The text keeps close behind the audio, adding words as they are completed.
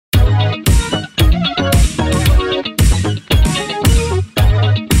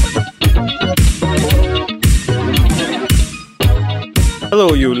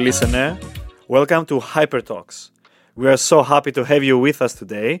Hello, you listener. Welcome to Hypertalks. We are so happy to have you with us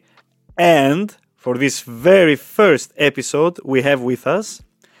today. And for this very first episode, we have with us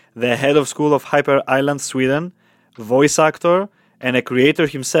the head of school of Hyper Island, Sweden, voice actor, and a creator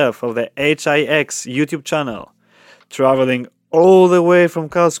himself of the HIX YouTube channel, traveling all the way from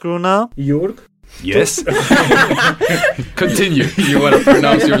Karlskrona. Jörg? Yes. Continue. You want to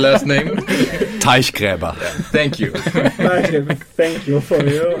pronounce your last name? Teichgräber. Yeah. Thank you. Thank you for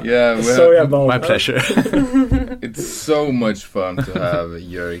you. Yeah, well, sorry about My that. pleasure. It's so much fun to have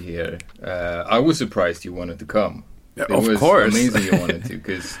Jörg here. I was surprised you wanted to come. Yeah, It of was course. amazing you wanted to,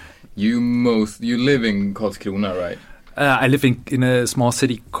 because you live in Karlskrona, right? I live in a small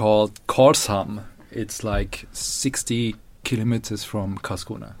city called Karlshamn. It's like 60 kilometers from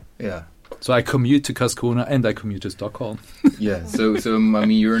Karlskrona. Yeah. So I commute to Karlskrona and I commute to Stockholm. Yeah. So I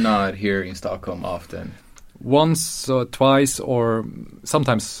mean, you're not here in Stockholm often. Once or twice or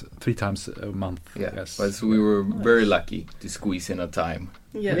sometimes 3 times a month. Yeah. Yes. But so we were very lucky to squeeze in a time.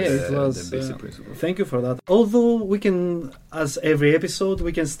 Yes. Yeah, it was, the busy principal. Thank you for that. Although we can, as every episode,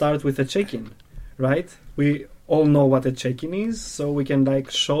 we can start with a check-in, right? We all know what a check-in is, so we can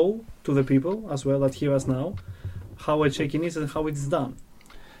like show to the people as well that hear us now how a check-in is and how it's done.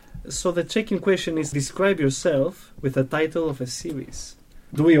 So the check-in question is: describe yourself with the title of a series.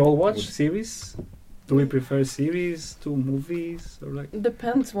 Do we all watch series? Do we prefer series to movies or like?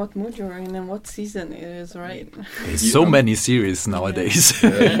 Depends what mood you're in and what season it is, right? There's You- so many series nowadays.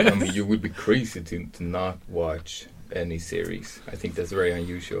 I mean, you would be crazy to not watch any series. I think that's very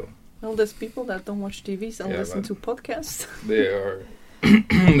unusual. Well, there's people that don't watch TVs and Yeah, listen but- to podcasts. They are,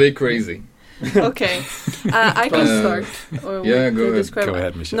 they're crazy. Okay, I can start. Or Yeah, with go the ahead. describe- Go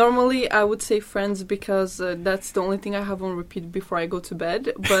ahead, Michelle. Normally, I would say Friends because that's the only thing I have on repeat before I go to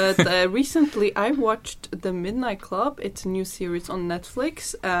bed. But recently, I watched The Midnight Club. It's a new series on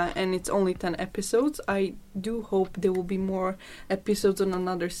Netflix, and it's only 10 episodes. I do hope there will be more episodes on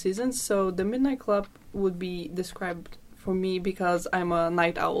another season. So The Midnight Club would be described for me because I'm a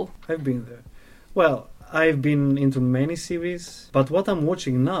night owl. I've been there. Well, I've been into many series, but what I'm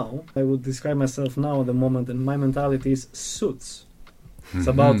watching now, I would describe myself now at the moment, and my mentality is Suits. It's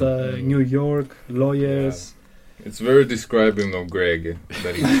about New York, lawyers. It's very describing of Greg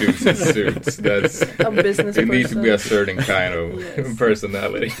that he chooses suits. That's A business it needs to be a person. certain kind of Yes.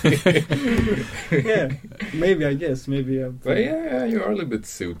 personality. Yeah, maybe. But yeah, you are a little bit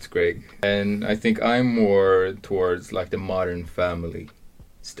suits, Greg. And I think I'm more towards like the Modern Family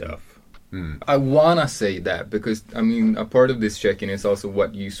stuff. I wanna say that because I mean a part of this check-in is also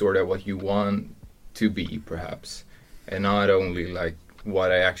what you want to be, perhaps, and not only like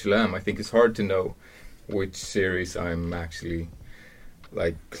what I actually am. I think it's hard to know which series I'm actually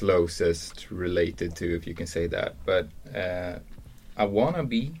like closest related to, if you can say that. But I wanna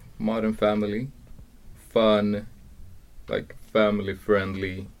be Modern Family, fun, like family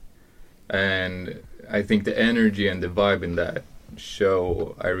friendly, and I think the energy and the vibe in that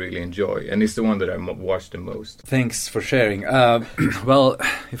show I really enjoy, and it's the one that I watch the most. Thanks for sharing. Well,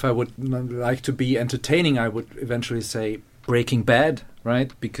 if I would like to be entertaining, I would eventually say Breaking Bad,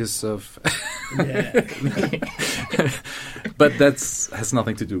 right? Because of... But that has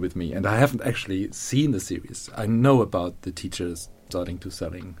nothing to do with me. And I haven't actually seen the series. I know about the teachers starting to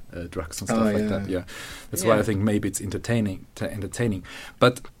selling drugs and stuff like that. Yeah, that's why I think maybe it's entertaining.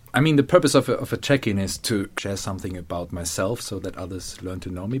 But I mean, the purpose of a check-in is to share something about myself so that others learn to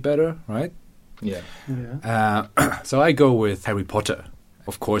know me better, right? Yeah. So I go with Harry Potter,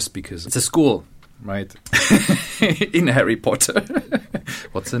 of course, because it's a school, right? In Harry Potter.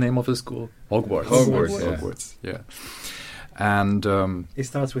 What's the name of the school? Hogwarts. Hogwarts, Yeah. And It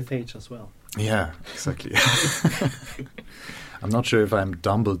starts with H as well. yeah, exactly. I'm not sure if I'm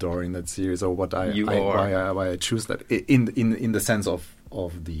Dumbledore in that series or what why I choose that in the sense of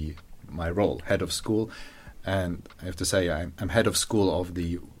my role, head of school. And I have to say I'm head of school of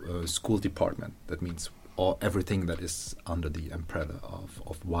the school department. That means everything that is under the umbrella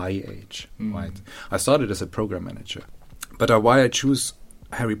of YH, right? I started as a program manager. But why I choose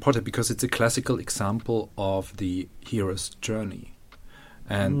Harry Potter, because it's a classical example of the hero's journey.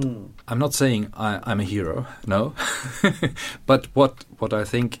 And I'm not saying I'm a hero, no. But what I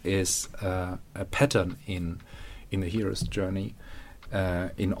think is a pattern in the hero's journey,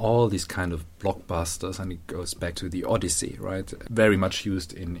 in all these kind of blockbusters, and it goes back to the Odyssey, right? Very much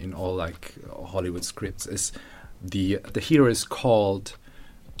used in all like Hollywood scripts, is the hero is called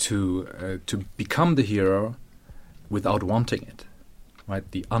to become the hero without wanting it, right?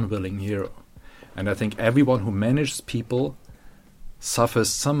 The unwilling hero. And I think everyone who manages people suffers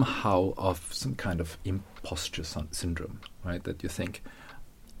somehow of some kind of imposture syndrome, right? That you think,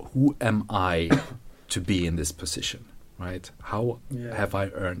 who am I to be in this position, right? How have I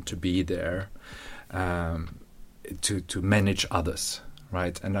earned to be there, to manage others,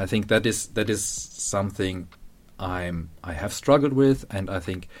 right? And I think that is something I have struggled with, and I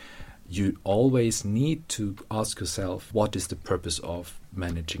think you always need to ask yourself, what is the purpose of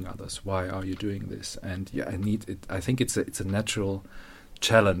managing others? Why are you doing this? And I think it's a natural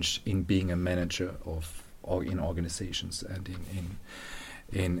challenge in being a manager in organizations, and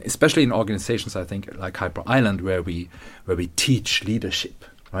in especially in organizations, I think, like Hyper Island, where we teach leadership,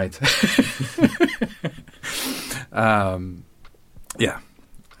 right?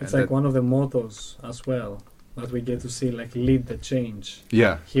 It's like one of the mottos as well, that we get to see, like, lead the change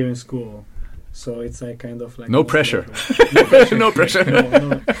here in school. So it's like kind of like no pressure. No pressure.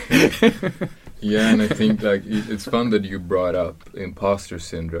 No. Yeah, and I think like it's fun that you brought up imposter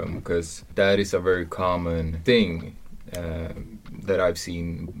syndrome, because that is a very common thing that I've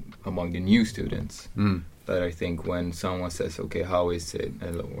seen among the new students. That I think when someone says, okay, how is it,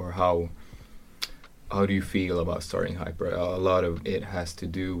 or how do you feel about starting Hyper, a lot of it has to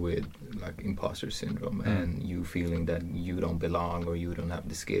do with like imposter syndrome and you feeling that you don't belong, or you don't have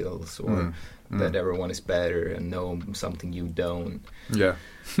the skills, or that everyone is better and know something you don't. Yeah.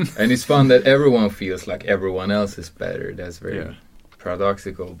 And it's fun that everyone feels like everyone else is better. That's very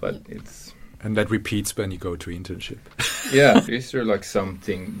paradoxical, but it's... And that repeats when you go to internship. Yeah. Is there like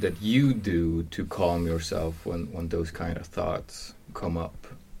something that you do to calm yourself when those kind of thoughts come up?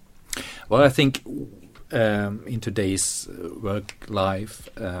 Well, I think in today's work life,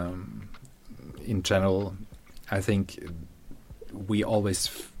 in general, I think we're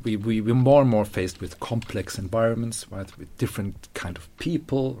more and more faced with complex environments, right? With different kind of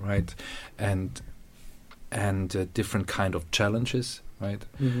people, right? And different kind of challenges, right?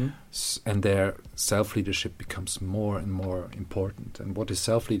 And their self-leadership becomes more and more important. And what is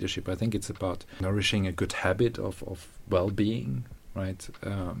self-leadership? I think it's about nourishing a good habit of well-being, right?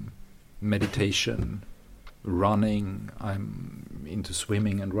 Meditation, running. I'm into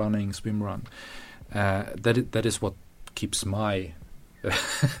swimming and running, swim run. That is what keeps my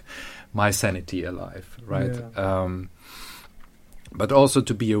my sanity alive, right? Yeah. But also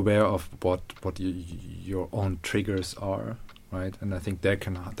to be aware of what your own triggers are, right? And I think there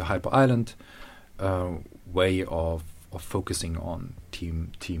the Hyper Island way of focusing on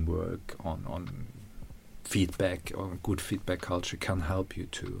teamwork, on feedback, or good feedback culture can help you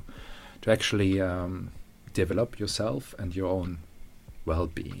to actually develop yourself and your own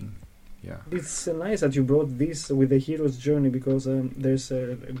well-being. Yeah, it's nice that you brought this with the hero's journey, because there's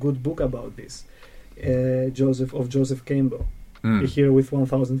a good book about this, Joseph Campbell, A Hero with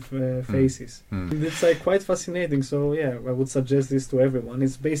 1,000 Faces. It's like quite fascinating. So yeah, I would suggest this to everyone.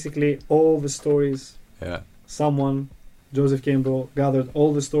 It's basically all the stories. Yeah, Joseph Campbell gathered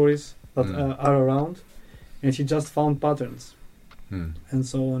all the stories that are around, and he just found patterns and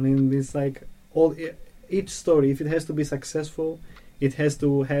so on. And it's like each story, if it has to be successful, it has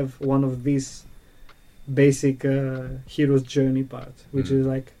to have one of these basic hero's journey part, which is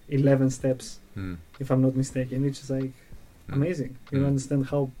like 11 steps, if I'm not mistaken, which is like amazing. You understand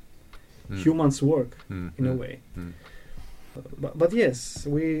how humans work in a way. But yes,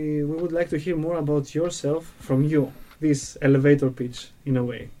 we would like to hear more about yourself from you, this elevator pitch in a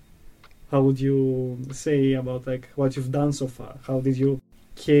way. How would you say about like what you've done so far? How did you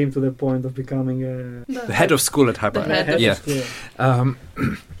came to the point of becoming the head of school at Hyper Island?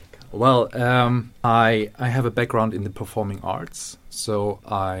 Well, I have a background in the performing arts, so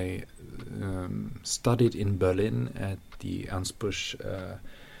I studied in Berlin at the Ernst Busch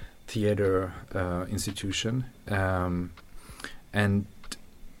Theater Institution, and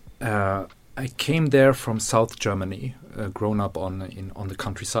I came there from South Germany, grown up on the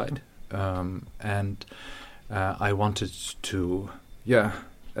countryside, and I wanted to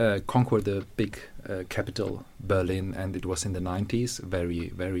conquer the big capital, Berlin, and it was in the 90s, very,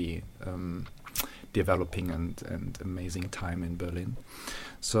 very developing and amazing time in Berlin.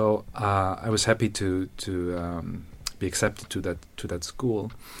 So I was happy to be accepted to that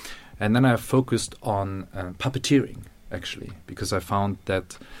school, and then I focused on puppeteering, actually, because I found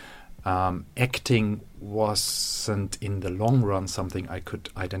that acting wasn't in the long run something I could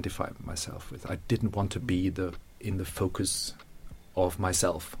identify myself with. I didn't want to be in the focus of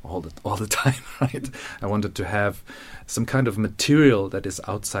myself all the time, right? I wanted to have some kind of material that is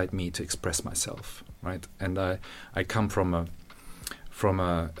outside me to express myself, right? And I come from a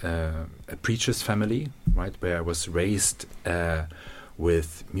preacher's family, right, where I was raised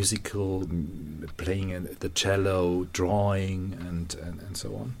with musical, playing the cello, drawing, and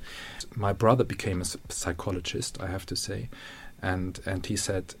so on. My brother became a psychologist, I have to say, and he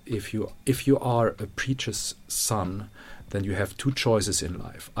said, if you are a preacher's son, then you have two choices in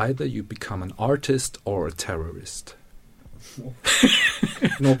life: either you become an artist or a terrorist.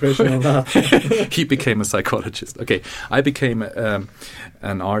 No pressure on that. He became a psychologist. Okay, I became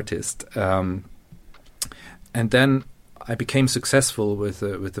an artist, and then I became successful with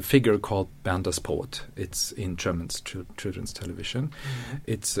a figure called Bernd das Brot. It's in German children's television.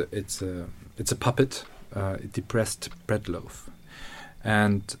 Mm-hmm. It's a puppet, a depressed bread loaf,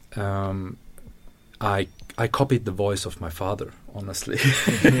 and I copied the voice of my father. Honestly.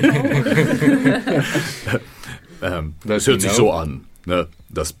 Das hört sich so an. Ne?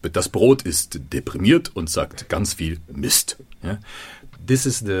 Das Brot ist deprimiert und sagt ganz viel Mist. Yeah? This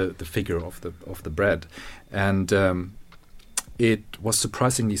is the figure of the bread, and it was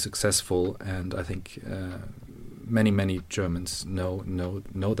surprisingly successful. And I think many Germans know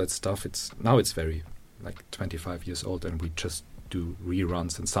that stuff. It's very like 25 years old, and we just do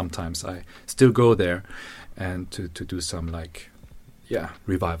reruns. And sometimes I still go there and to do some like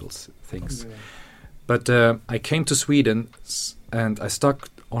revivals things. Yeah. But I came to Sweden and I stuck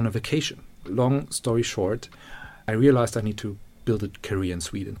on a vacation. Long story short, I realized I need to build a career in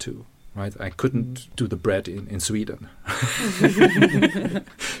Sweden too. Right? I couldn't do the bread in Sweden.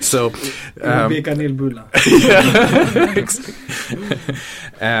 So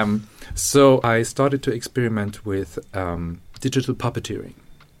so I started to experiment with digital puppeteering,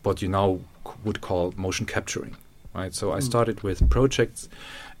 what you now would call motion capturing. Right? So I started with projects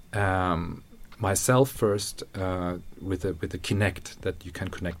myself first with a Kinect that you can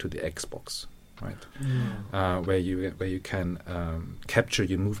connect to the Xbox, right? Where you can capture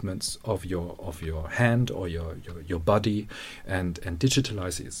your movements of your hand or your body and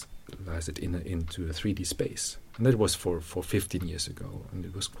digitalize it into a 3D space. And that was for 15 years ago, and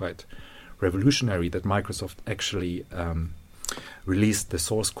it was quite revolutionary that Microsoft actually released the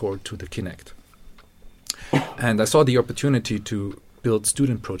source code to the Kinect. And I saw the opportunity to build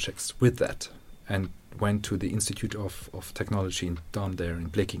student projects with that, and went to the Institute of Technology down there in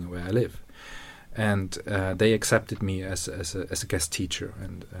Blekinge, where I live. And they accepted me as a guest teacher,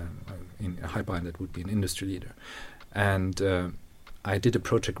 and in Hyper Island would be an industry leader. And I did a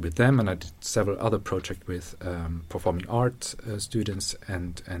project with them, and I did several other projects with performing art students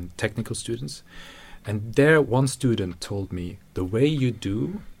and technical students. And there one student told me, the way you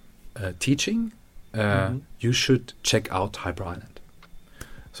do teaching, you should check out Hyper Island.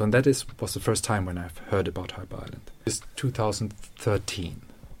 So and that was the first time when I've heard about Hyper Island. It's 2013.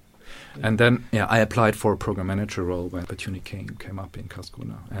 And then I applied for a program manager role when opportunity came up in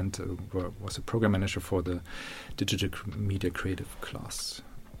Karlskrona, and was a program manager for the digital media creative class,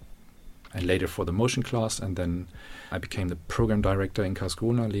 and later for the motion class. And then I became the program director in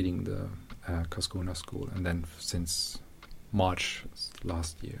Karlskrona, leading the Karlskrona school, and then since March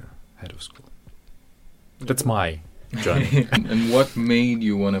last year, head of school. That's my journey. And what made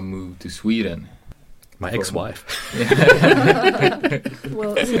you want to move to Sweden? My ex-wife.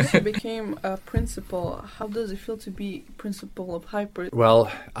 Well, since you became a principal, how does it feel to be principal of Hyper?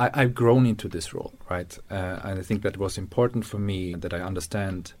 Well, I've grown into this role, right? And I think that was important for me, that I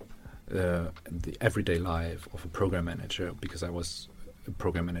understand the everyday life of a program manager, because I was a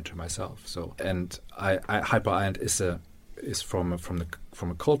program manager myself. So, and Hyper Island is from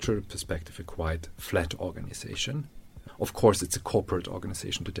a cultural perspective a quite flat organization. Of course, it's a corporate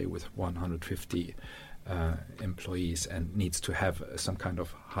organization today with 150 employees, and needs to have some kind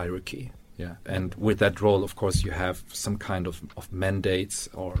of hierarchy. Yeah, and with that role, of course, you have some kind of mandates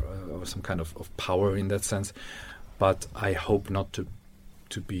or some kind of power in that sense. But I hope not to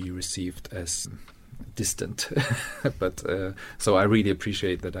be received as distant. But so I really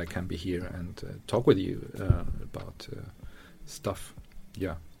appreciate that I can be here and talk with you about stuff.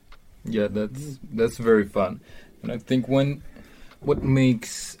 Yeah. Yeah, that's very fun. And I think what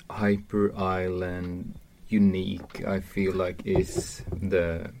makes Hyper Island unique, I feel like, is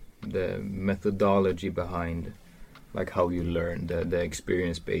the methodology behind like how you learn, the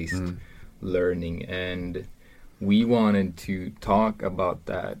experience-based learning. And we wanted to talk about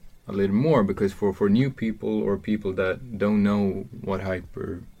that a little more, because for new people or people that don't know what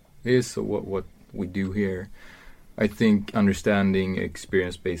Hyper is or what we do here, I think understanding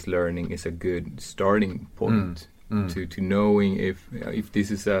experience-based learning is a good starting point to knowing if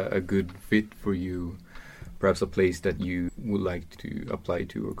this is a good fit for you, perhaps a place that you would like to apply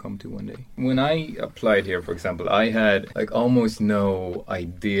to or come to one day. When I applied here, for example, I had like almost no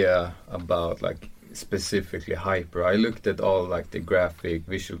idea about like specifically Hyper. I looked at all like the graphic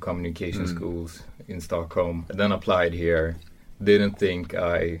visual communication schools in Stockholm, and then applied here, didn't think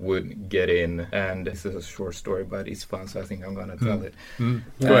I would get in. And this is a short story, but it's fun, so I think I'm gonna tell it.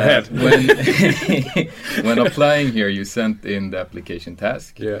 Go ahead. When applying here, you sent in the application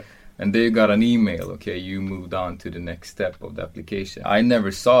task. Yeah. And they got an email, okay, you moved on to the next step of the application. I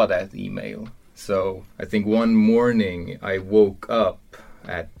never saw that email. So I think one morning I woke up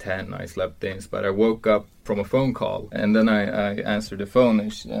at 10, I slept in, but I woke up from a phone call. And then I answered the phone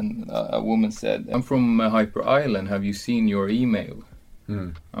and a woman said, I'm from Hyper Island, have you seen your email?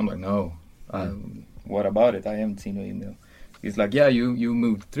 I'm like, no. What about it? I haven't seen your email. He's like, yeah, you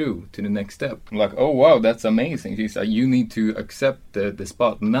moved through to the next step. I'm like, oh, wow, that's amazing. She's like, you need to accept the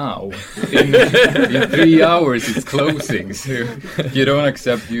spot now. In 3 hours, it's closing. So if you don't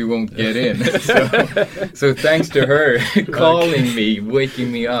accept, you won't get in. So thanks to her calling me,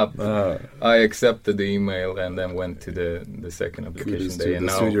 waking me up, I accepted the email and then went to the second application day. And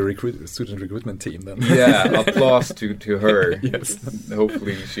the student recruitment team then. Yeah, applause to her. Yes.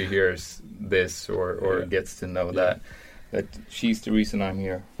 Hopefully she hears this or gets to know that she's the reason I'm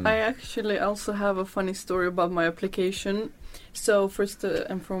here. I actually also have a funny story about my application. So first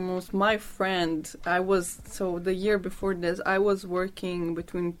and foremost, my friend, the year before this, I was working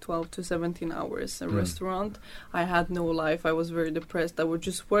between 12 to 17 hours in a restaurant. I had no life. I was very depressed. I was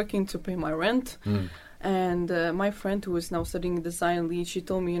just working to pay my rent. And my friend, who is now studying design lead, she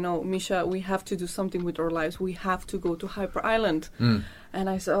told me, Misha, we have to do something with our lives. We have to go to Hyper Island. And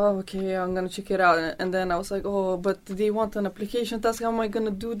I said, oh, okay, I'm going to check it out. And then I was like, oh, but they want an application task. How am I going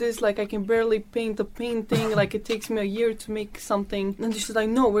to do this? Like, I can barely paint a painting. Like, it takes me a year to make something. And she's like,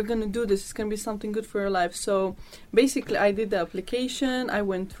 no, we're going to do this. It's going to be something good for your life. So basically, I did the application. I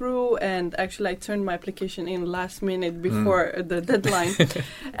went through, and actually, I turned my application in last minute before the deadline.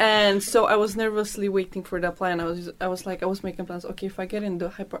 And so I was nervously waiting for the apply. And I was making plans. Okay, if I get in the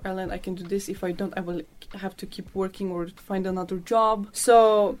Hyper Island, I can do this. If I don't, I will have to keep working or find another job.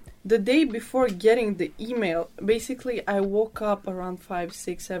 So the day before getting the email, basically I woke up around 5,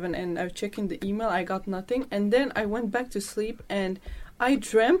 6, 7 and I was checking the email. I got nothing. And then I went back to sleep and I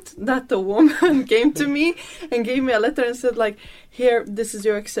dreamt that the woman came to me and gave me a letter and said, like, here, this is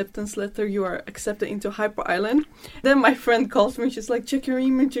your acceptance letter. You are accepted into Hyper Island. Then my friend calls me. She's like, check your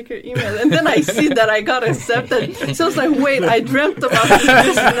email. And then I see that I got accepted. So I was like, wait, I dreamt about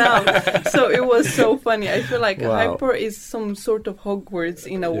this now. So it was so funny. I feel like Hyper is some sort of Hogwarts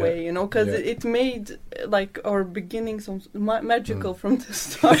in a way, because it made like our beginning some magical from the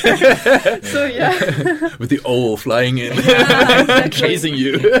start. So yeah. With the owl flying in. Exactly. Chasing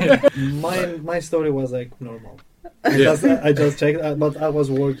you. My story was like normal. I just checked, but I was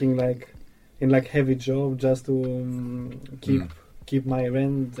working like in like heavy job just to keep my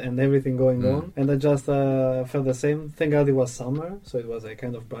rent and everything going on, and I just felt the same. Thank God it was summer, so it was like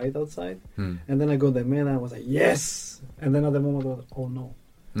kind of bright outside. And then I got the mail and I was like, yes. And then at the moment I was like, oh no.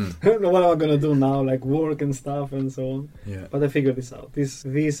 What am I gonna do now? Like work and stuff and so on. Yeah. But I figured this out. This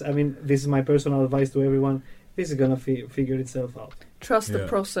is my personal advice to everyone. This is gonna figure itself out. Trust the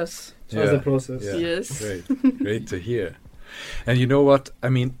process. Trust the process. Yeah. Yes. Great to hear. And you know what? I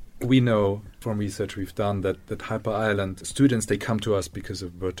mean, we know from research we've done that Hyper Island students, they come to us because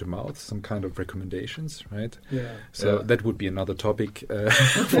of word of mouth, some kind of recommendations, right? Yeah. So that would be another topic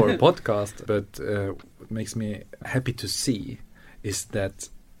for a podcast. But what makes me happy to see is that,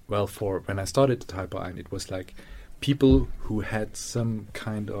 well, for when I started at Hyper Island, it was like people who had some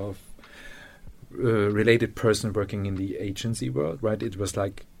kind of related person working in the agency world, right? It was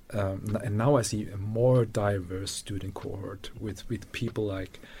like, and now I see a more diverse student cohort with people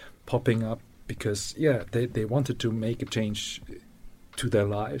like popping up because they wanted to make a change to their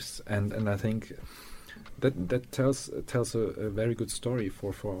lives, and I think that tells a very good story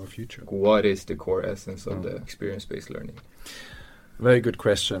for our future. What is the core essence of the experience-based learning? Very good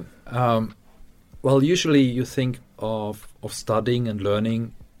question. Well, usually you think of studying and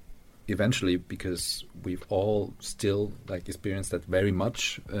learning eventually, because we've all still like experienced that very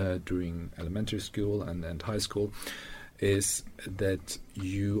much during elementary school and high school, is that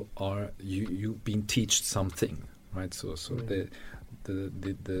you being taught something, right? So the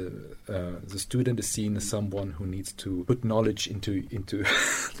student is seen as someone who needs to put knowledge into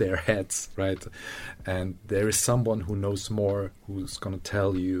their heads, right? And there is someone who knows more, who's going to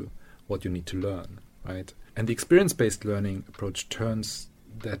tell you what you need to learn, right? And the experience-based learning approach turns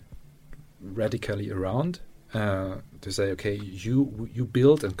that radically around to say, okay, you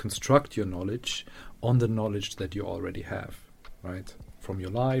build and construct your knowledge on the knowledge that you already have, right? From your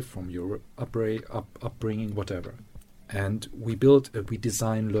life, from your upbringing, whatever. And we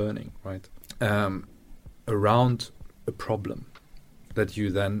design learning, right? Around a problem. that you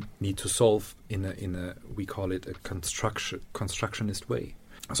then need to solve in a we call it a constructionist way.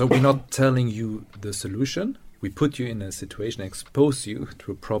 So we're not telling you the solution. We put you in a situation, expose you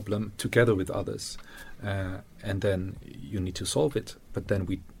to a problem together with others, and then you need to solve it. But then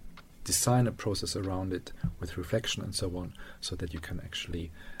we design a process around it with reflection and so on, so that you can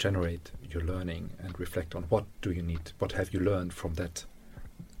actually generate your learning and reflect on what do you need, what have you learned from that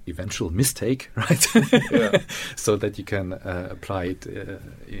eventual mistake, right? So that you can apply it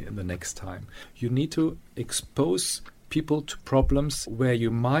in the next time. You need to expose people to problems where you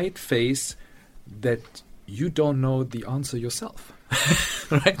might face that you don't know the answer yourself,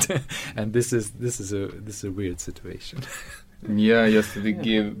 right? And this is a weird situation. Yeah, just to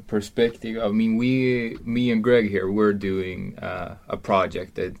give perspective. I mean, me and Greg here, we're doing a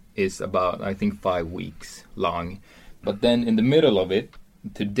project that is about, I think, 5 weeks long. But then in the middle of it,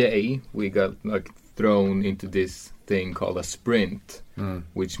 today we got like thrown into this thing called a sprint,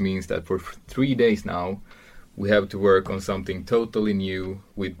 which means that for 3 days now we have to work on something totally new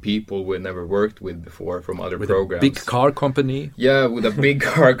with people we've never worked with before from other programs. A big car company. Yeah, with a big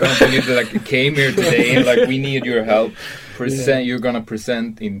car company that like came here today and like, we need your help. You're gonna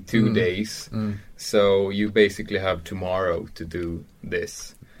present in 2 days, so you basically have tomorrow to do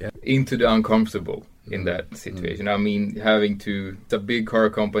this. Into the uncomfortable in that situation. I mean, it's a big car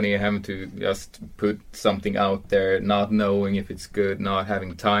company, having to just put something out there, not knowing if it's good, not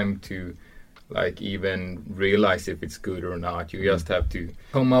having time to like even realize if it's good or not. You just have to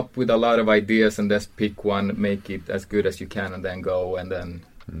come up with a lot of ideas and just pick one, make it as good as you can, and then go and then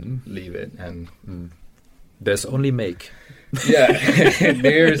leave it. And there's only make. Yeah,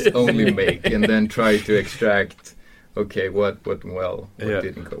 there's only make, and then try to extract. Okay, what went well, what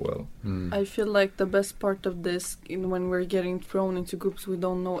didn't go well. I feel like the best part of this, when we're getting thrown into groups we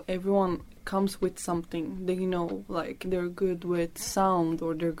don't know, everyone comes with something. They know, like, they're good with sound,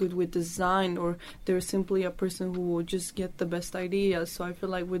 or they're good with design, or they're simply a person who will just get the best ideas. So I feel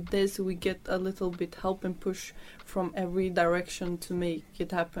like with this we get a little bit help and push from every direction to make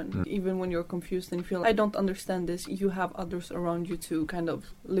it happen. Even when you're confused and you feel like, I don't understand this, you have others around you to kind of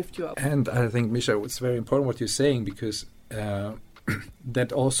lift you up. And I think, Misha, it's very important what you're saying, because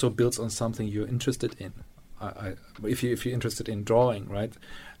that also builds on something you're interested in. If you're interested in drawing, right,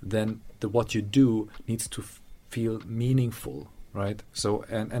 then what you do needs to feel meaningful, right? So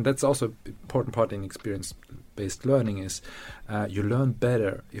and that's also an important part in experience-based learning is you learn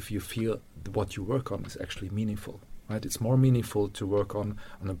better if you feel what you work on is actually meaningful, right? It's more meaningful to work on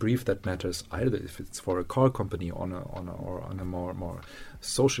a brief that matters, either if it's for a car company or on a more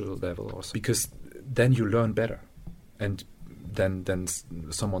social level, also, because then you learn better, and than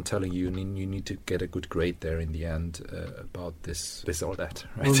someone telling you need to get a good grade there in the end about this or that,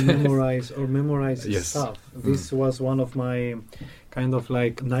 right? Or memorize stuff. This was one of my kind of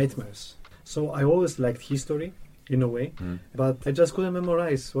like nightmares. So I always liked history in a way, but I just couldn't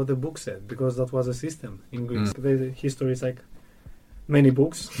memorize what the book said, because that was a system in Greece. The history is like many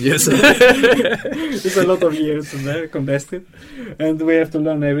books. Yes. It's a lot of years in there condensed, and we have to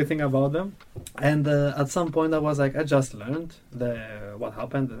learn everything about them. And at some point I was like, I just learned what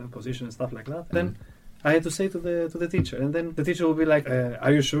happened, the position and stuff like that. Then I had to say to the teacher, and then the teacher will be like,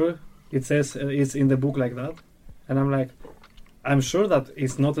 are you sure it says it's in the book like that? And I'm like, I'm sure that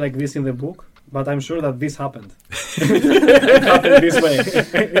it's not like this in the book, but I'm sure that this happened. It happened this way,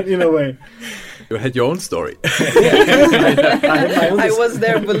 in a way. You had your own story. I was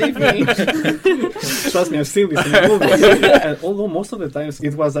there, believe me. Trust me, I've seen this in the movie. And although most of the times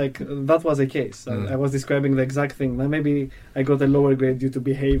it was like, that was the case. I was describing the exact thing. Maybe I got a lower grade due to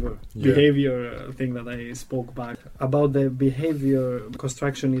behavior thing that I spoke back. About the behavior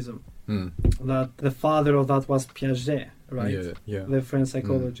constructionism. That the father of that was Piaget, right? The French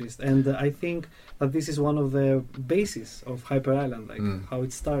psychologist. And I think that this is one of the bases of Hyper Island, like how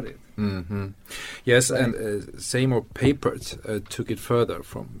it started. Yes, right. And Seymour Papert took it further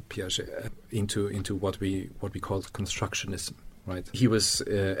from Piaget into what we call constructionism, right? He was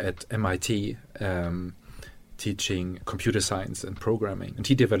at MIT teaching computer science and programming, and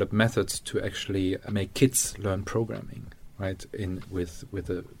he developed methods to actually make kids learn programming, right, with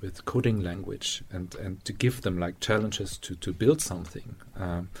coding language, and to give them like challenges to build something,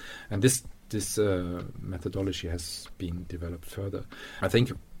 and this methodology has been developed further. I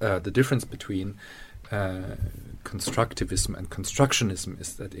think the difference between constructivism and constructionism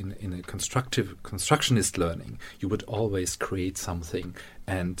is that in a constructionist learning, you would always create something,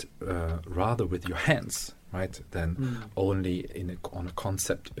 and rather with your hands, right, than only on a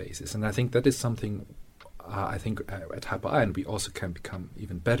concept basis. And I think that is something. I think at Hyper Island we also can become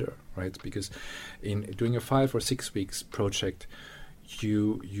even better, right? Because in doing a 5 or 6 weeks project,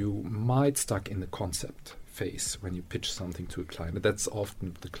 you might stuck in the concept phase when you pitch something to a client. That's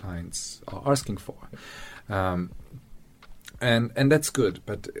often what the clients are asking for, and that's good.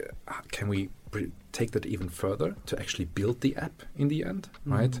 But can we take that even further to actually build the app in the end,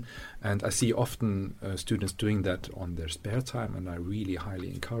 right? And I see often students doing that on their spare time, and I really highly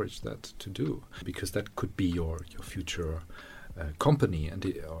encourage that to do, because that could be your future company, and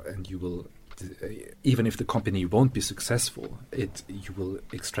you will, even if the company won't be successful, you will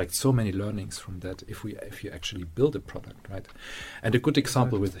extract so many learnings from that if you actually build a product, right? And a good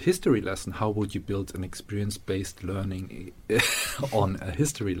example with a history lesson, how would you build an experience-based learning on a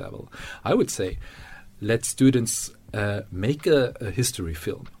history level? I would say, let students make a history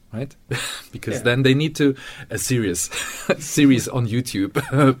film, right? Because then they need to a series on YouTube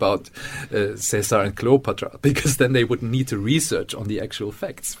about Caesar and Cleopatra, because then they would need to research on the actual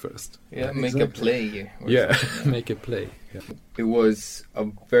facts first. Yeah, make a play. Make a play. Yeah. It was a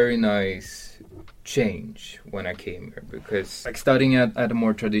very nice change when I came here, because like studying at a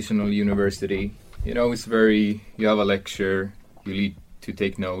more traditional university, it's very, you have a lecture, you need to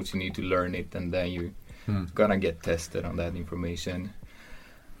take notes, you need to learn it, and then you're gonna get tested on that information.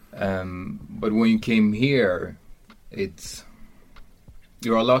 But when you came here,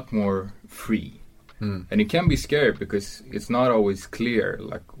 you're a lot more free, and it can be scary because it's not always clear.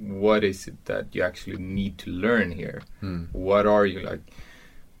 Like, what is it that you actually need to learn here? What are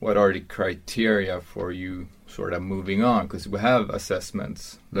the criteria for you sort of moving on? Because we have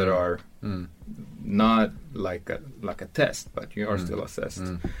assessments that are not like a test, but you are still assessed.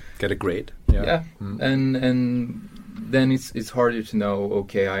 Get a grade. And then it's harder to know,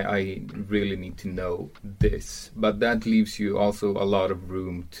 okay, I really need to know this. But that leaves you also a lot of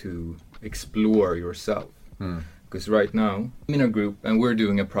room to explore yourself. Because right now, I'm in a group and we're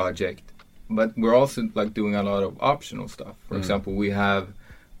doing a project, but we're also like doing a lot of optional stuff. For example, we have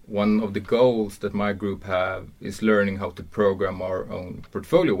one of the goals that my group have is learning how to program our own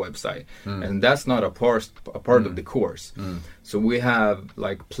portfolio website, and that's not a part of the course. So we have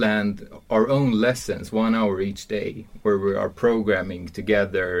like planned our own lessons, 1 hour each day, where we are programming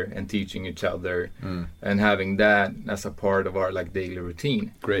together and teaching each other, and having that as a part of our like daily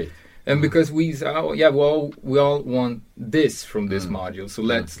routine. Great. And because we say, we all want this from this module, so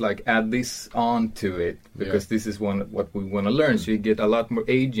let's like add this on to it, because this is what we want to learn. So you get a lot more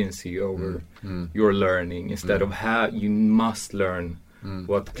agency over your learning, instead of you must learn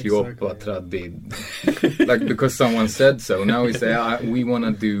what Cleopatra did, like because someone said so. Now we say we want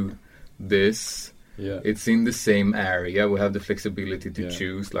to do this. It's in the same area. We have the flexibility to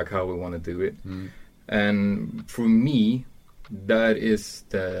choose like how we want to do it. And for me, that is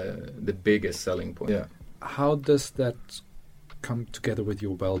the biggest selling point. How does that come together with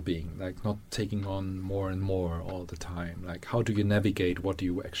your well-being? Like not taking on more and more all the time. Like how do you navigate what do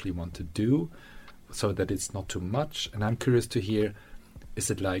you actually want to do so that it's not too much? And I'm curious to hear,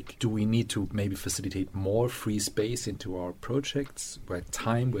 is it like, do we need to maybe facilitate more free space into our projects, where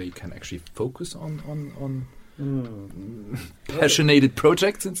you can actually focus on passionate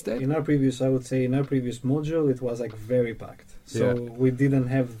projects instead? In our previous module, it was like very packed. So we didn't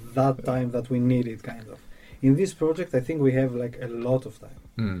have that time that we needed, kind of. In this project, I think we have like a lot of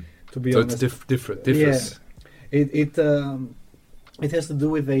time. To be honest, it's different. Yeah, it has to do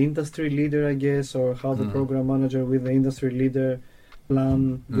with the industry leader, I guess, or how the program manager with the industry leader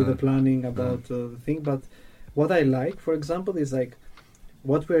do the planning about the thing. But what I like, for example, is like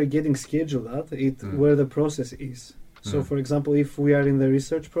what we are getting scheduled at where the process is. So, for example, if we are in the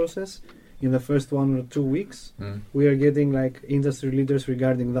research process, in the first 1 or 2 weeks, we are getting like industry leaders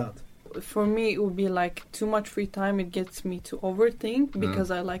regarding that. For me, it would be like too much free time. It gets me to overthink, because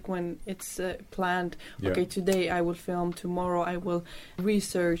I like when it's planned. Okay, today I will film, tomorrow I will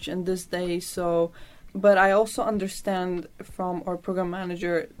research, and this day. So, but I also understand from our program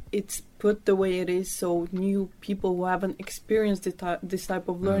manager, it's put the way it is, so new people who haven't experienced this type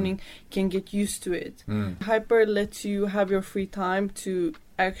of learning can get used to it. Hyper lets you have your free time to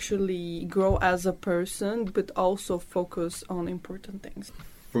actually grow as a person, but also focus on important things.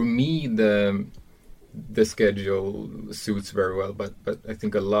 For me, the schedule suits very well, but I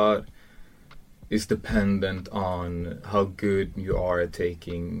think a lot is dependent on how good you are at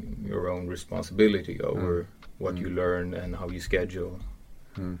taking your own responsibility over what you learn and how you schedule.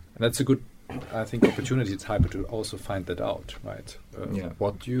 And that's a good, I think, opportunity type to also find that out, right?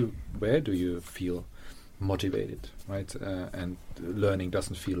 Where do you feel motivated, right? And learning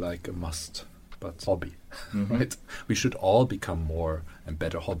doesn't feel like a must, but hobby, right? We should all become more and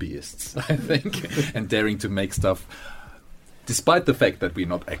better hobbyists, I think, and daring to make stuff, despite the fact that we're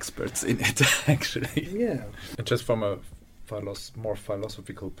not experts in it, actually. Yeah. And just from more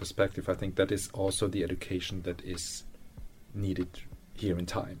philosophical perspective, I think that is also the education that is needed here in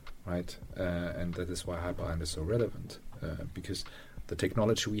time, right? And that is why HyperIsland is so relevant, because the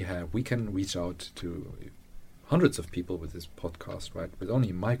technology we have, we can reach out to hundreds of people with this podcast, right? With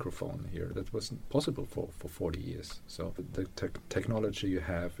only a microphone here, that wasn't possible for 40 years. So the technology you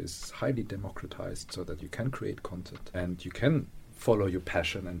have is highly democratized, so that you can create content and you can follow your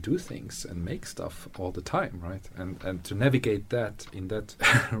passion and do things and make stuff all the time, right? And to navigate that in that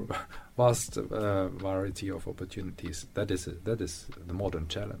vast variety of opportunities, that is the modern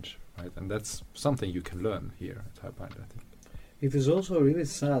challenge, right? And that's something you can learn here at HyperIsland, I think. It is also really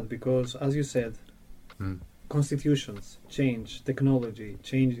sad because, as you said, constitutions change, technology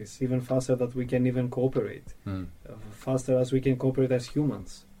changes even faster than we can even cooperate, faster as we can cooperate as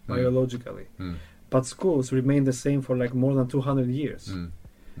humans, biologically. But schools remain the same for like more than 200 years.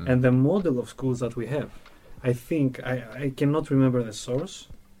 And the model of schools that we have, I think, I cannot remember the source,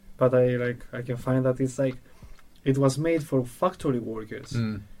 but I can find that it's like, it was made for factory workers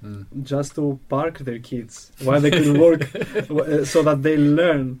just to park their kids while they could work so that they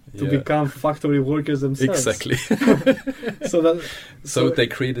learn to become factory workers themselves. Exactly. so they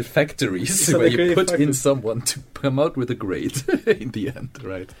created factories where you put in someone to come out with a grade in the end,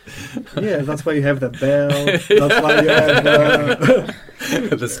 right? Yeah, that's why you have the bell. That's why you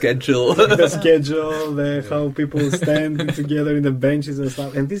have the schedule. How people stand together in the benches and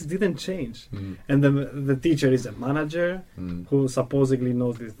stuff. And this didn't change. And the teacher is a manager who supposedly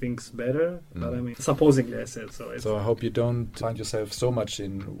knows these things better. But I mean, supposedly I said so. So I hope you don't find yourself so much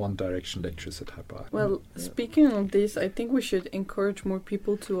in one direction lectures at HyperIsland. Well, speaking of this, I think we should encourage more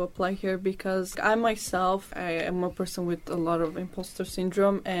people to apply here, because I myself, I am a person with a lot of imposter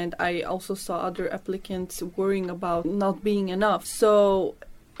syndrome, and I also saw other applicants worrying about not being enough. So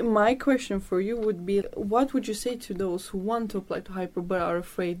my question for you would be, what would you say to those who want to apply to Hyper but are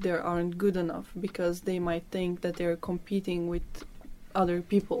afraid they aren't good enough because they might think that they're competing with other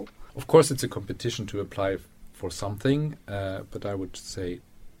people? Of course, it's a competition to apply for something, but I would say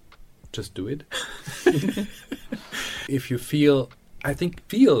just do it. If you feel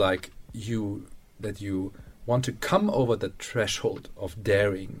like you want to come over the threshold of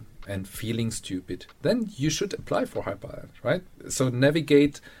daring and feeling stupid, then you should apply for HyperIsland, right? So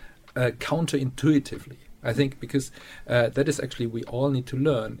navigate counterintuitively, I think, because that is actually, we all need to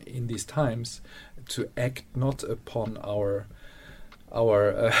learn in these times to act not upon our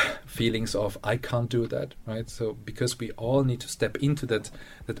feelings of I can't do that, right? So because we all need to step into that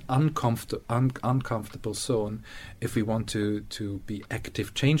uncomfortable zone if we want to be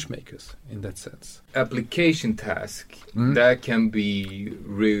active change makers in that sense. Application task, that can be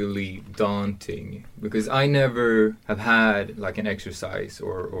really daunting, because I never have had like an exercise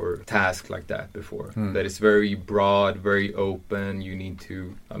or task like that before. That is very broad, very open. You need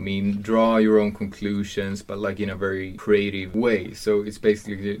to, draw your own conclusions, but like in a very creative way. So it's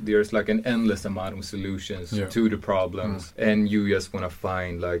basically, there's like an endless amount of solutions to the problems, and you just want to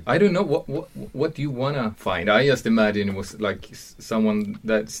find, like, I don't know, what do you want to find? I just imagine it was like someone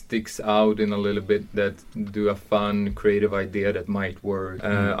that sticks out in a little bit, that do a fun creative idea that might work.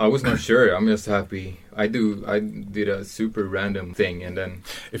 I was not sure. I'm just happy I did a super random thing. And then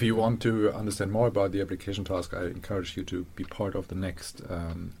if you want to understand more about the application task, I encourage you to be part of the next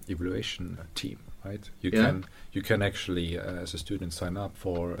evaluation team, right? You can actually as a student sign up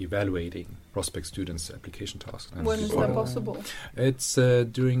for evaluating prospect students' application tasks. When is that possible? It's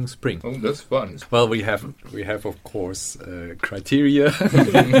during spring. Oh, that's fun. Well, we have of course criteria.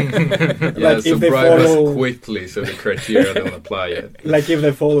 Yeah, so bribe us quickly so the criteria don't apply yet. Like if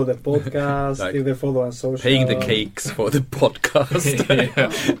they follow the podcast, like if they follow on social, paying the cakes for the podcast.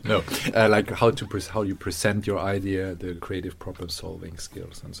 No, like how you present your idea, the creative problem solving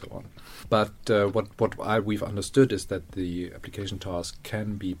skills, and so on. But what we've understood is that the application task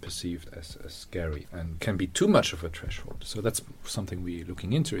can be perceived as scary and can be too much of a threshold. So that's something we're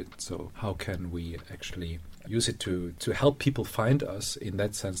looking into it. So how can we actually use it to help people find us in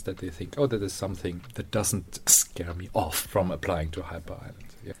that sense, that they think, oh, that is something that doesn't scare me off from applying to HyperIsland.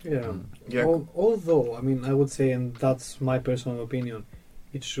 Although, I would say, and that's my personal opinion,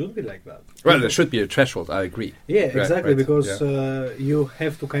 it should be like that. Well, there should be a threshold, I agree. Yeah, exactly, right. Because you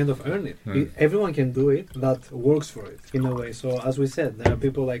have to kind of earn it. Everyone can do it that works for it, in a way. So, as we said, there are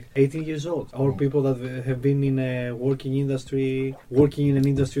people like 18 years old, or people that have been in a working in an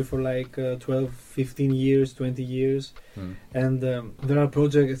industry for like 12, 15 years, 20 years. And there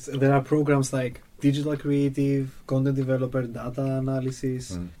are programs like digital creative, content developer, data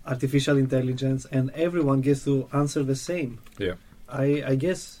analysis, artificial intelligence, and everyone gets to answer the same. Yeah. I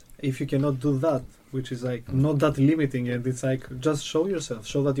guess if you cannot do that which is like not that limiting, and it's like just show yourself,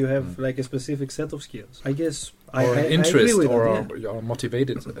 show that you have like a specific set of skills. I guess interest, or you're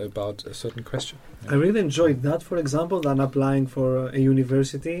motivated about a certain question. I really enjoyed that, for example, than applying for a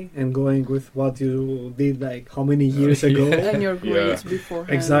university and going with what you did like how many years ago. And your grades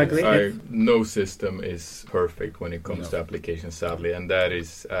beforehand. Exactly. No system is perfect when it comes to applications, sadly, and that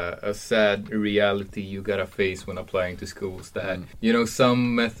is a sad reality you gotta face when applying to schools. That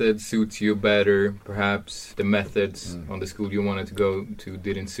some method suits you better. Perhaps the methods on the school you wanted to go to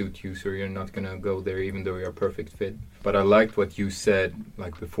didn't suit you, so you're not gonna go there, even though you're perfect fit. But I liked what you said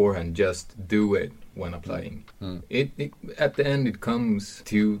like beforehand, just do it when applying. It at the end it comes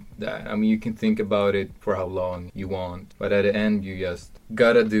to that. I mean, you can think about it for how long you want, but at the end you just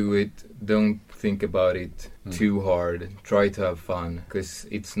gotta do it. Don't think about it too hard. Try to have fun, because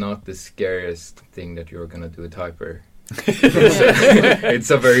it's not the scariest thing that you're gonna do at Hyper.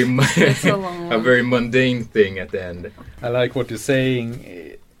 It's a very mundane thing at the end. I like what you're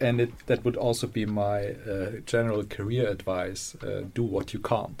saying. And that would also be my general career advice: do what you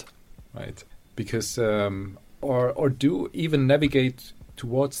can't, right? Because or do even navigate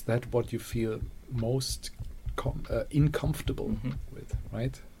towards that what you feel most uncomfortable with,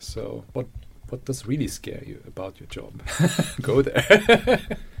 right? So what does really scare you about your job? Go there.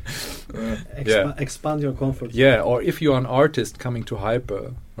 Expand your comfort zone. Yeah, or if you're an artist coming to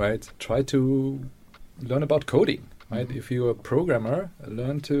Hyper, right? Try to learn about coding. Right? If you're a programmer,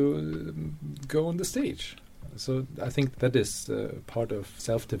 learn to go on the stage. So I think that is part of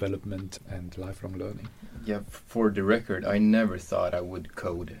self-development and lifelong learning. Yeah, for the record, I never thought I would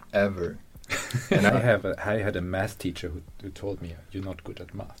code ever. And I had a math teacher who told me, "You're not good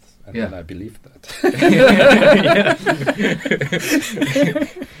at math," and then I believed that.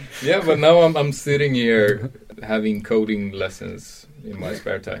 Yeah, but now I'm sitting here having coding lessons in my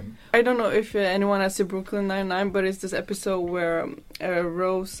spare time. I don't know if anyone has seen Brooklyn Nine-Nine, but it's this episode where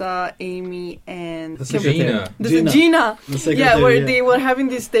Rosa, Amy, and Gina. Where they were having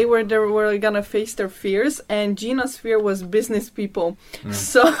this day where they were gonna face their fears, and Gina's fear was business people.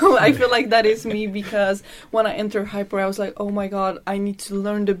 So I feel like that is me, because when I entered Hyper, I was like, oh my god, I need to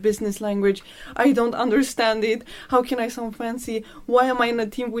learn the business language. I don't understand it. How can I sound fancy? Why am I in a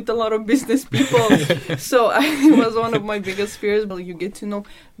team with a lot of business people? So it was one of my biggest fears. But you get to know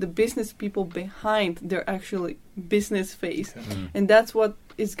the business people behind their actually business face, and that's what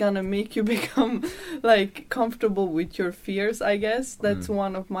is gonna make you become like comfortable with your fears, I guess. That's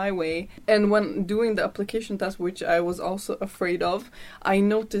one of my way. And when doing the application task, which I was also afraid of, I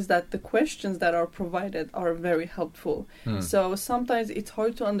noticed that the questions that are provided are very helpful. So sometimes it's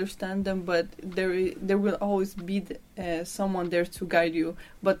hard to understand them, but there will always be someone there to guide you.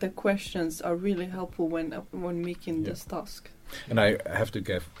 But the questions are really helpful when making this task. And I have to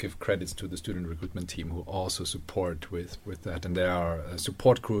give credits to the student recruitment team who also support with that. And there are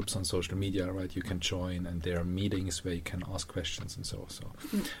support groups on social media, right? You can join, and there are meetings where you can ask questions and so.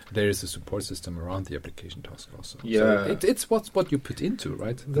 There is a support system around the application task also. Yeah, so it's what you put into,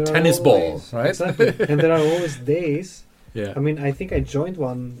 right? The tennis ball, right? Exactly. And there are always days. Yeah. I mean, I think I joined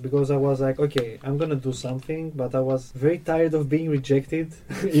one because I was like, okay, I'm gonna do something, but I was very tired of being rejected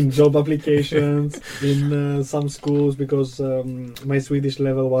in job applications in some schools because my Swedish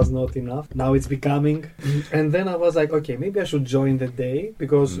level was not enough. Now it's becoming. And then I was like, okay, maybe I should join the day,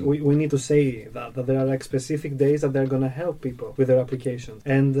 because we need to say that there are like specific days that they're gonna help people with their application.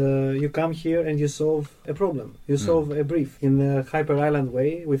 And you come here and you solve a problem. You solve a brief in the Hyper Island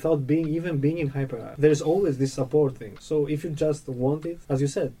way without being in Hyper Island. There's always this support thing. So if you just want it, as you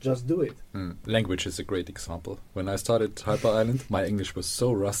said, just do it. Language is a great example. When I started Hyper Island, my English was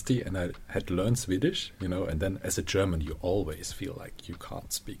so rusty, and I had to learn Swedish, and then as a German, you always feel like you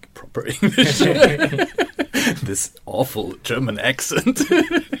can't speak proper English. This awful German accent.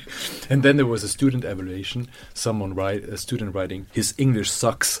 And then there was a student evaluation, a student writing, his English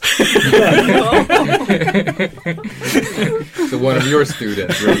sucks. So one of your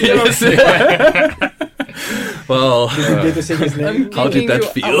students, right? Yes. Well, did you say his name? How did that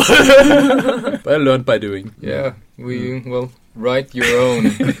feel? I learned by doing. Yeah, write your own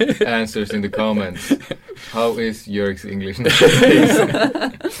answers in the comments. How is Jörg's English nowadays?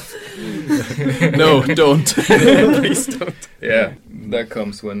 No, don't. Please don't. Yeah, that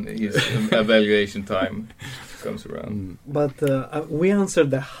comes when it's evaluation time. comes around. But we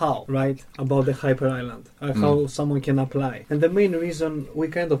answered the how, right? About the Hyper Island, how someone can apply. And the main reason, we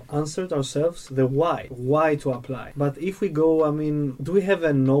kind of answered ourselves the why to apply. But if we go, I mean, do we have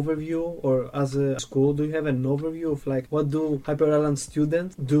an overview, or as a school, do you have an overview of like what do Hyper Island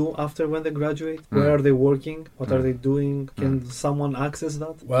students do after when they graduate? Where are they working? What are they doing? Can someone access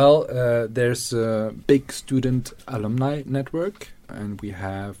that? Well, there's a big student alumni network, and we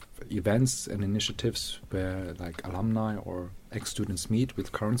have events and initiatives where like alumni or ex-students meet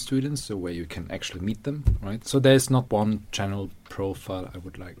with current students, so where you can actually meet them, right? So there's not one general profile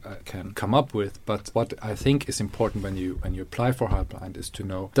I can come up with, but what I think is important when you apply for Hyper Island is to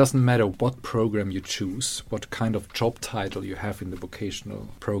know, doesn't matter what program you choose, what kind of job title you have in the vocational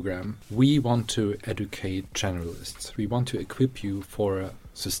program, we want to educate generalists. We want to equip you for a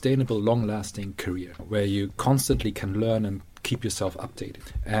sustainable, long-lasting career where you constantly can learn and keep yourself updated.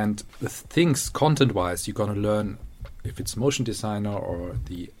 And the things content-wise you're going to learn, if it's motion designer or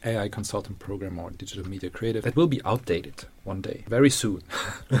the AI consultant program or digital media creative, that will be outdated one day, very soon,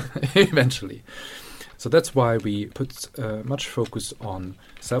 eventually. So that's why we put much focus on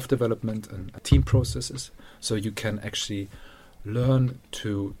self-development and team processes, so you can actually learn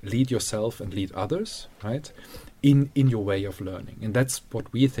to lead yourself and lead others, right, in your way of learning. And that's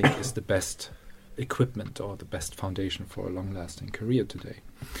what we think is the best equipment or the best foundation for a long-lasting career today.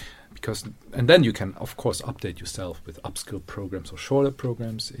 And then you can, of course, update yourself with upskill programs or shorter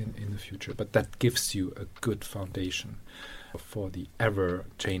programs in the future. But that gives you a good foundation for the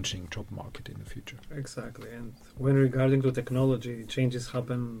ever-changing job market in the future. Exactly. And when regarding to technology, changes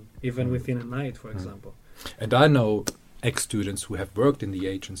happen even within a night, for example. And I know ex-students who have worked in the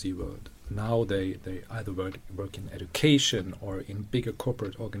agency world. Now they either work in education or in bigger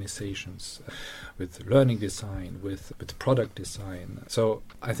corporate organizations with learning design, with product design. So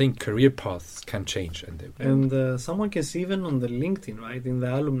I think career paths can change. And someone can see even on the LinkedIn, right, in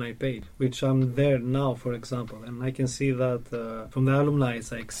the alumni page, which I'm there now, for example, and I can see that from the alumni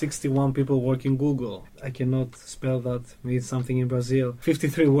it's like 61 people work in Google. I cannot spell that, it's something in Brazil.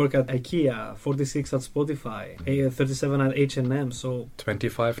 53 work at IKEA, 46 at Spotify, 37 at H&M, so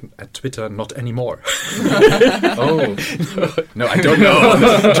 25 at Twitter. Not anymore. Oh. No, I don't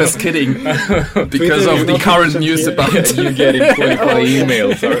know. Just kidding. Because of the current news about you getting 25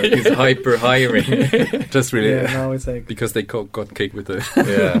 emails or is hyper hiring. Just really. Yeah, now it's like because they got kicked with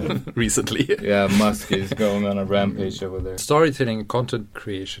it recently. Yeah, Musk is going on a rampage over there. Storytelling and content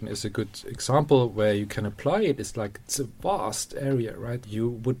creation is a good example where you can apply it. It's a vast area, right? You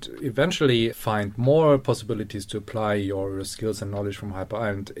would eventually find more possibilities to apply your skills and knowledge from Hyper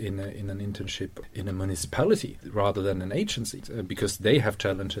Island in an internship in a municipality rather than an agency, because they have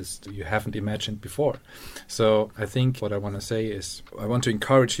challenges you haven't imagined before. So I think what I want to say is I want to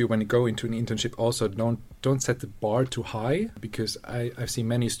encourage you when you go into an internship also don't set the bar too high, because I've seen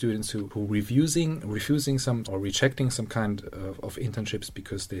many students who refusing some or rejecting some kind of internships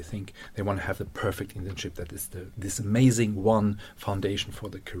because they think they want to have the perfect internship that is this amazing one foundation for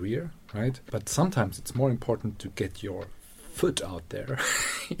the career, right? But sometimes it's more important to get your foot out there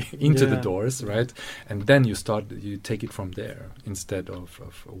into the doors, right? And then you take it from there instead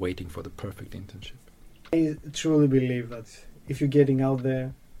of waiting for the perfect internship. I truly believe that if you're getting out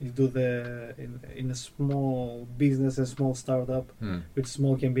there, you do in a small business, a small startup, which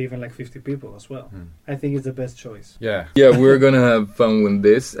small can be even like 50 people as well. I think it's the best choice. Yeah, we're gonna have fun with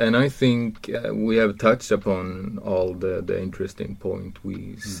this, and I think we have touched upon all the interesting point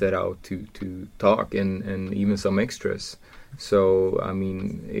we set out to talk, and even some extras. So I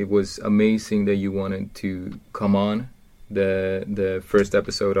mean, it was amazing that you wanted to come on the first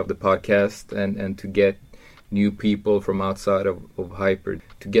episode of the podcast and to get new people from outside of Hyper,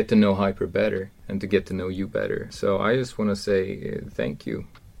 to get to know Hyper better and to get to know you better. So I just want to say thank you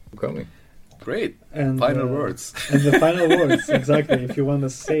for coming. Great. And final words. And the final words, exactly. If you want to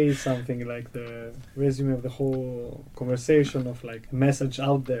say something like the resume of the whole conversation, of like a message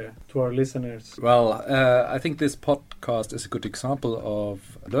out there to our listeners. Well, I think this podcast is a good example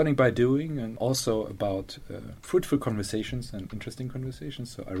of learning by doing, and also about fruitful conversations and interesting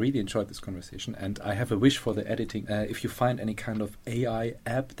conversations. So I really enjoyed this conversation, and I have a wish for the editing. If you find any kind of AI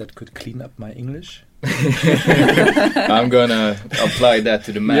app that could clean up my English, I'm gonna apply that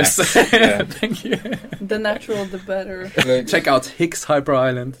to the max. Yes. Thank you. The natural, the better. Check out Hicks Hyper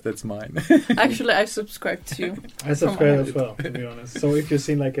Island. That's mine. Actually, I subscribe to you. I subscribe as well, to be honest. So if you've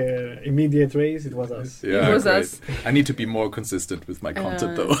seen like a immediate race, it was us. Yeah, it was us. I need to be more consistent with my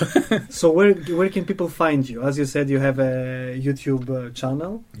content, though. So where can people find you? As you said, you have a YouTube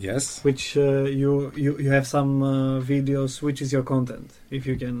channel. Yes. Which you have some videos. Which is your content? If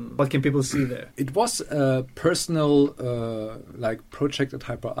you can, what can people see there? It was a personal project at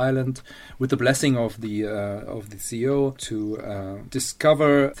Hyper Island, with the blessing of the CEO, to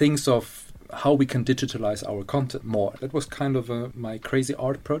discover things of how we can digitalize our content more. That was kind of my crazy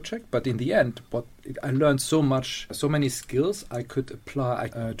art project, but in the end, I learned so much, so many skills I could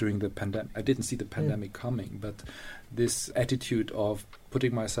apply during the pandemic. I didn't see the pandemic coming, but this attitude of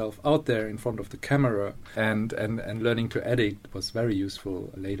putting myself out there in front of the camera and learning to edit was very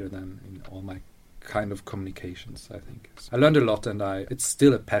useful later than in all my kind of communications, I think. I learned a lot, and it's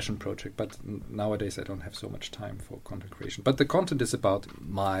still a passion project, but nowadays I don't have so much time for content creation. But the content is about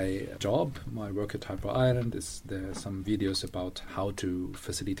my job, my work at Hyper Island. There are some videos about how to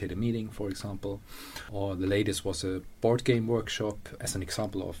facilitate a meeting, for example, or the latest was a board game workshop as an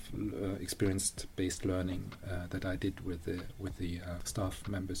example of experience-based learning that I did with the staff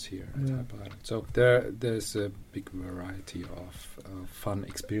members here at Hyper Island. So there's a big variety of fun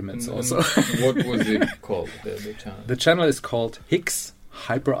experiments also. What was it called, the channel? The channel is called Hicks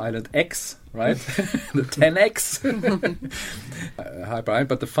Hyper Island X, right? The 10X. Hyper Island.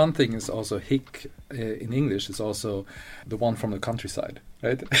 But the fun thing is also Hick in English is also the one from the countryside,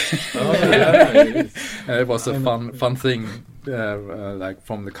 right? Oh, yeah. It was a fun thing, like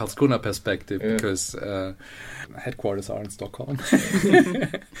from the Karlskrona perspective, because headquarters are in Stockholm.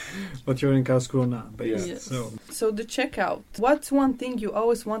 But you're in Karlskrona based. Yes. So the checkout. What's one thing you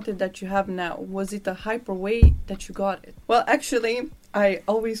always wanted that you have now? Was it a hyper way that you got it? Well, actually, I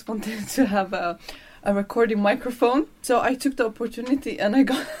always wanted to have a recording microphone. So I took the opportunity and I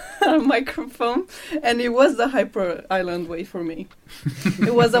got a microphone, and it was the Hyper Island way for me.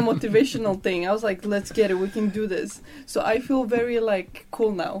 It was a motivational thing. I was like, let's get it, we can do this. So I feel very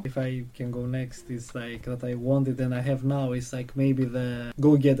cool now. If I can go next, it's like that I wanted and I have now is like maybe the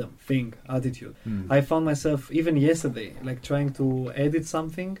go get them thing, attitude. I found myself even yesterday trying to edit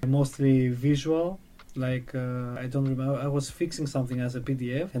something, mostly visual. I don't remember, I was fixing something as a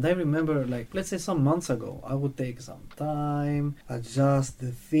PDF, and I remember let's say some months ago I would take some time, adjust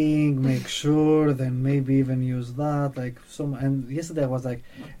the thing, make sure, then maybe even use that and yesterday I was like,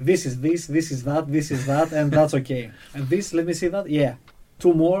 this is that, and that's okay, and this, let me see that,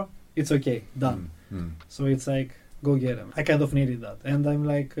 2 more, it's okay, done. So it's like, go get them. I kind of needed that, and I'm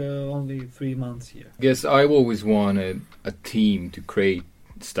only 3 months here. I guess I've always wanted a team to create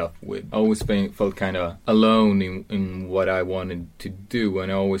stuff with. I always felt kind of alone in what I wanted to do,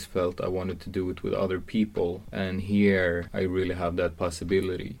 and I always felt I wanted to do it with other people, and here I really have that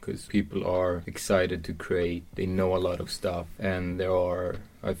possibility because people are excited to create, they know a lot of stuff, and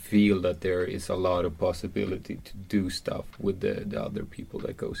I feel that there is a lot of possibility to do stuff with the other people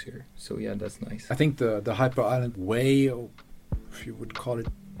that goes here. So yeah, that's nice. I think the Hyper Island way, if you would call it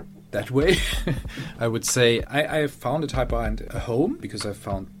that way, I would say I found at Hyper Island a home because I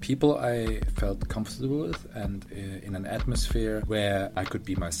found people I felt comfortable with, and in an atmosphere where I could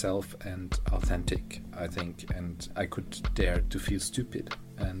be myself and authentic, I think, and I could dare to feel stupid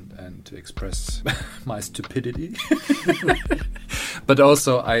and to express my stupidity. But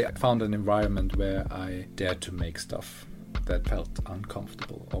also I found an environment where I dared to make stuff that felt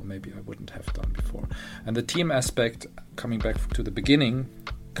uncomfortable or maybe I wouldn't have done before. And the team aspect, coming back to the beginning,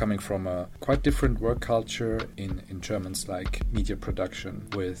 coming from a quite different work culture in Germans like media production,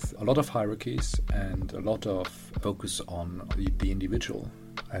 with a lot of hierarchies and a lot of focus on the individual.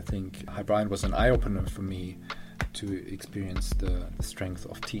 I think Hyper Island was an eye-opener for me to experience the strength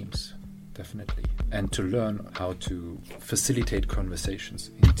of teams, definitely, and to learn how to facilitate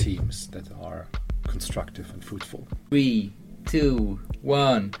conversations in teams that are constructive and fruitful. 3, 2,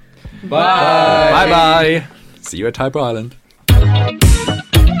 1. Bye! Bye-bye! See you at Hyper Island.